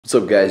What's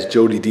up guys,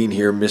 Jody Dean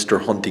here,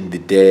 Mr. Hunting the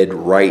Dead.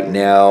 Right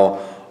now,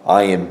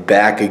 I am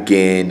back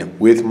again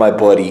with my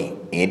buddy,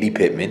 Andy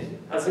Pittman.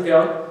 How's it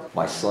going?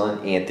 My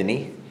son,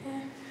 Anthony.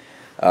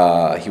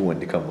 He wanted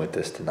to come with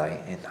us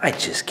tonight, and I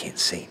just can't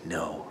say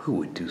no. Who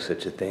would do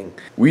such a thing?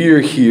 We are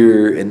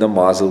here in the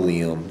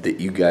mausoleum that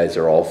you guys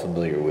are all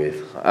familiar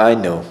with. I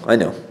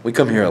know. We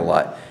come here a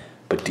lot.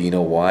 But do you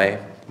know why?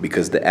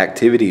 Because the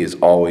activity is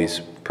always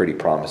pretty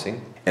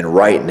promising. And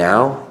right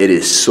now, it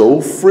is so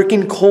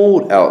freaking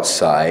cold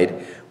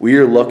outside. We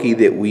are lucky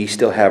that we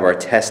still have our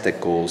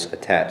testicles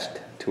attached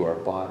to our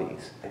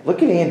bodies.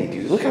 Look at Andy,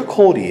 dude. Look how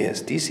cold he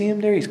is. Do you see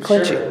him there? He's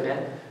clenching.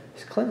 Sure,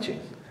 He's clenching.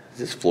 Is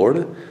this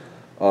Florida?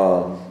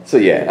 So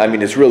yeah, I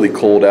mean, it's really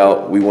cold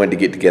out. We wanted to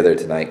get together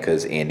tonight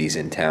because Andy's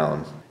in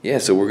town. Yeah,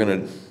 so we're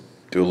going to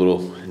do a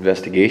little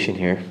investigation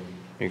here.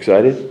 You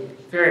excited?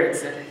 Very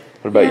excited.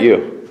 What about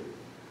you?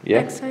 Yeah?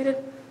 Excited.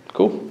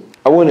 Cool.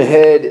 I went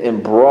ahead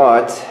and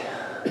brought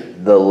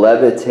the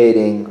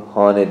levitating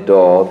haunted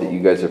doll that you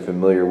guys are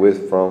familiar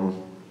with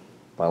from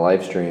my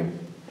live stream,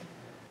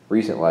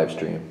 recent live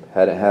stream.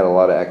 Hadn't had a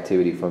lot of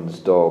activity from this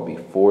doll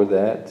before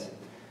that,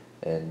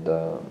 and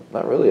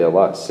not really a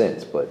lot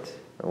since, but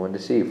I wanted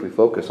to see if we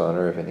focus on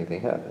her, if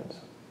anything happens.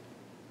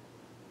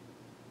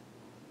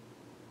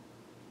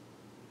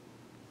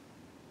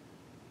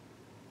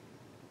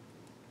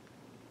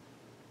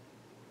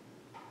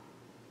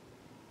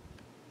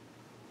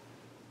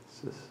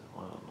 This is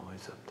a little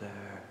noise up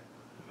there.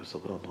 There was a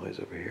little noise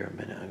over here a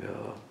minute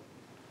ago.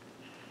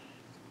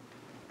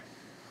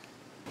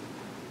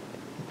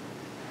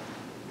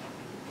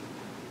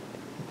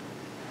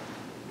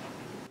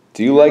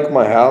 Do you like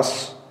my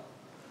house?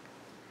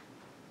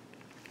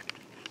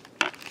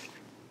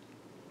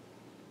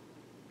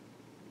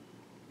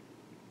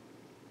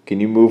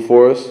 Can you move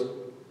for us?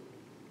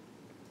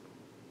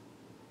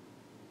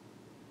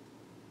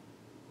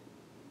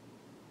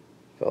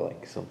 Felt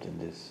like something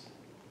just...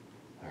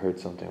 I heard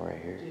something right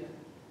here. Yeah.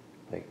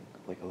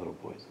 Like a little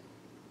voice.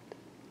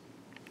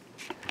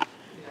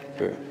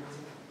 Yeah,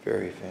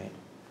 Very faint.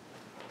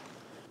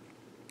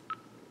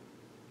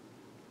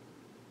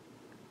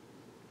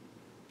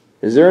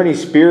 Is there any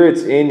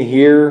spirits in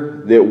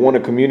here that want to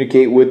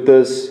communicate with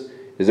us?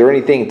 Is there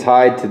anything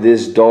tied to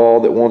this doll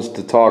that wants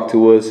to talk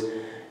to us?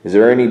 Is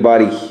there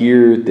anybody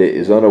here that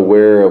is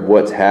unaware of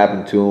what's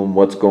happened to them,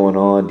 what's going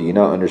on? Do you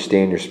not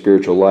understand your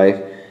spiritual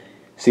life?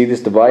 See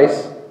this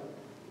device?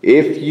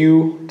 If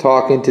you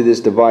talk into this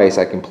device,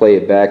 I can play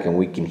it back and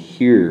we can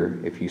hear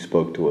if you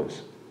spoke to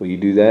us. Will you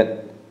do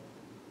that?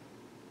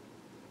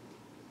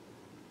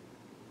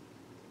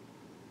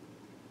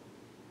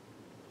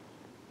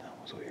 That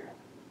was weird.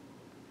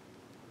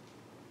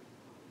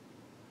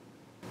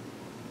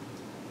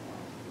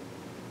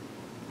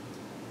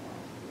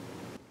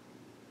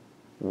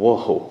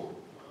 Whoa.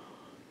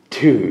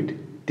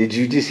 Dude, did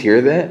you just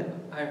hear that?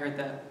 I heard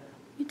that.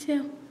 Me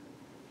too.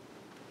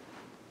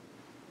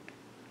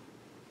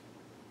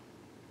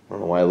 I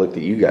don't know why I looked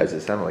at you guys.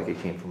 It sounded like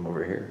it came from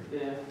over here.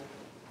 Yeah.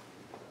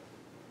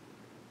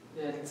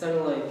 Yeah, it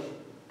sounded like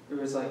it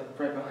was like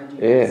right behind you.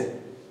 Yeah. guys.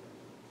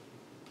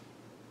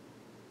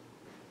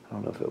 I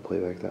don't know if it'll play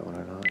back that one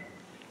or not.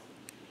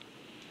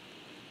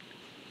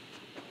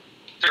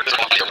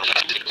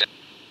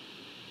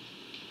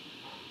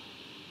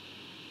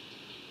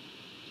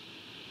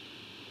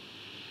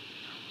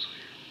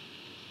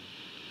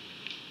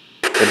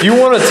 If you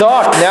want to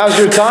talk, now's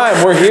your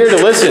time. We're here to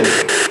listen.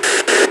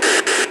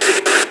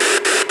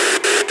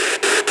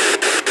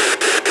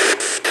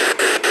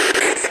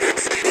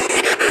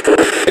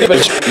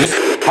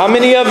 How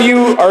many of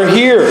you are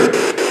here?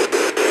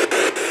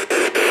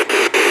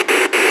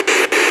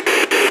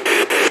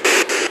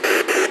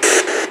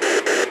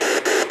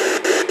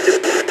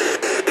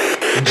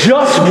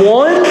 Just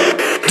one?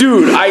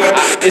 Dude,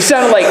 it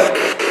sounded like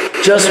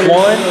just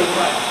one.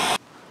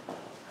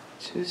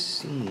 Just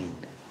seen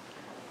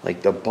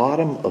like the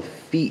bottom of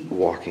feet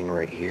walking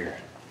right here.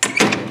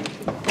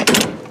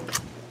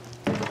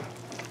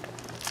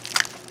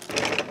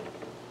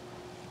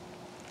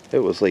 It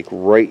was like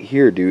right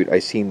here, dude. I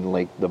seen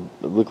like it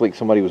looked like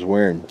somebody was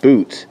wearing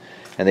boots,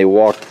 and they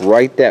walked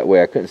right that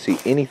way. I couldn't see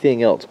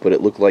anything else, but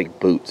it looked like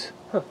boots.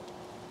 Huh.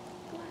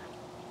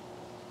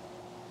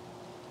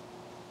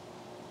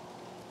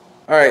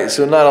 All right,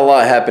 so not a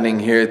lot happening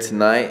here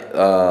tonight,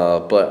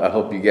 but I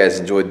hope you guys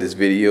enjoyed this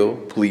video.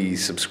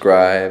 Please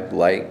subscribe,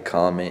 like,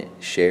 comment,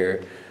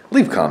 share,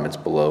 leave comments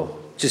below.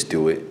 Just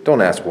do it. Don't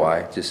ask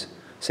why. Just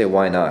say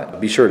why not.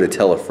 Be sure to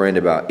tell a friend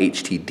about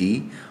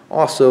HTD.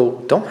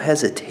 Also, don't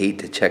hesitate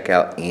to check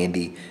out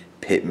Andy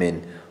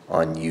Pittman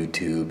on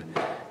YouTube.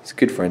 He's a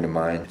good friend of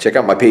mine. Check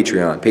out my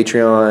Patreon,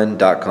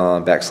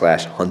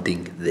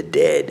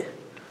 patreon.com/huntingthedead.